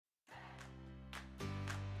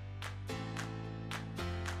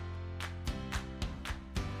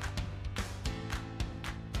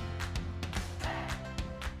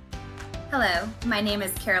Hello, my name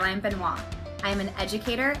is Caroline Benoit. I am an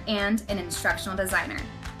educator and an instructional designer.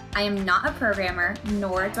 I am not a programmer,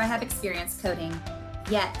 nor do I have experience coding.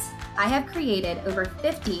 Yet, I have created over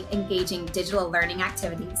 50 engaging digital learning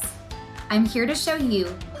activities. I'm here to show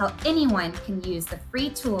you how anyone can use the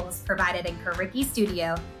free tools provided in Curriki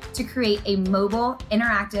Studio to create a mobile,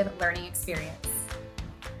 interactive learning experience.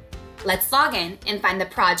 Let's log in and find the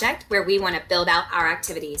project where we want to build out our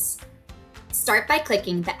activities. Start by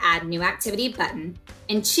clicking the Add New Activity button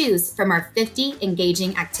and choose from our 50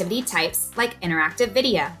 engaging activity types like interactive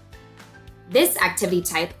video. This activity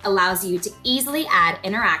type allows you to easily add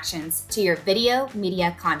interactions to your video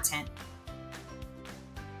media content.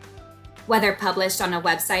 Whether published on a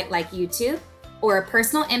website like YouTube or a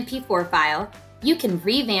personal MP4 file, you can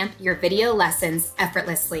revamp your video lessons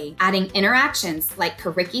effortlessly, adding interactions like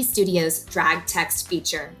Curriki Studio's drag text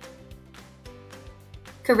feature.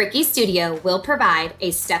 Curriki Studio will provide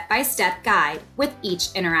a step-by-step guide with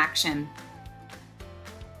each interaction.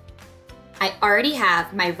 I already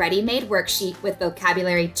have my ready-made worksheet with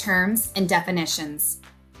vocabulary terms and definitions.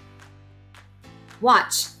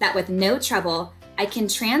 Watch that with no trouble, I can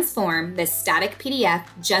transform this static PDF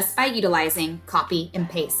just by utilizing copy and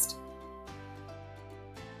paste.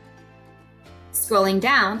 Scrolling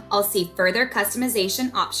down, I'll see further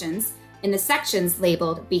customization options in the sections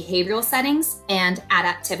labeled Behavioral Settings and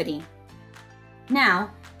Adaptivity.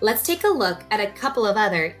 Now, let's take a look at a couple of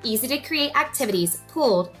other easy-to-create activities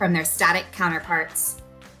pulled from their static counterparts.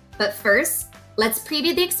 But first, let's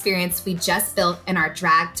preview the experience we just built in our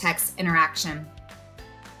drag text interaction.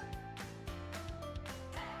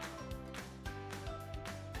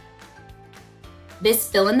 This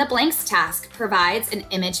fill-in-the-blanks task provides an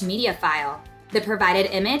image media file. The provided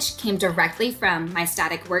image came directly from my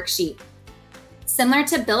static worksheet. Similar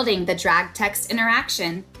to building the drag text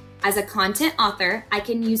interaction, as a content author, I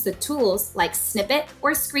can use the tools like Snippet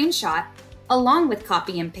or Screenshot, along with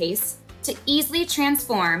copy and paste, to easily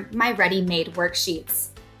transform my ready-made worksheets.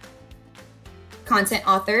 Content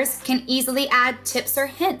authors can easily add tips or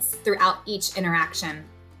hints throughout each interaction.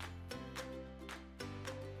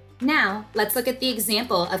 Now, let's look at the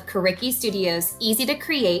example of Curriki Studio's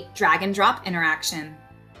easy-to-create drag-and-drop interaction.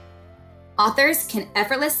 Authors can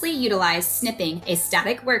effortlessly utilize snipping a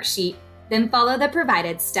static worksheet, then follow the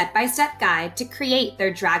provided step-by-step guide to create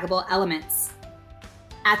their draggable elements.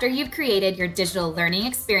 After you've created your digital learning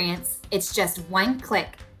experience, it's just one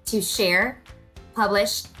click to share,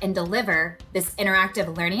 publish, and deliver this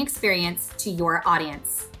interactive learning experience to your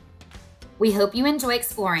audience. We hope you enjoy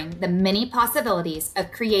exploring the many possibilities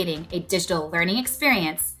of creating a digital learning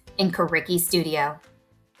experience in Curriki Studio.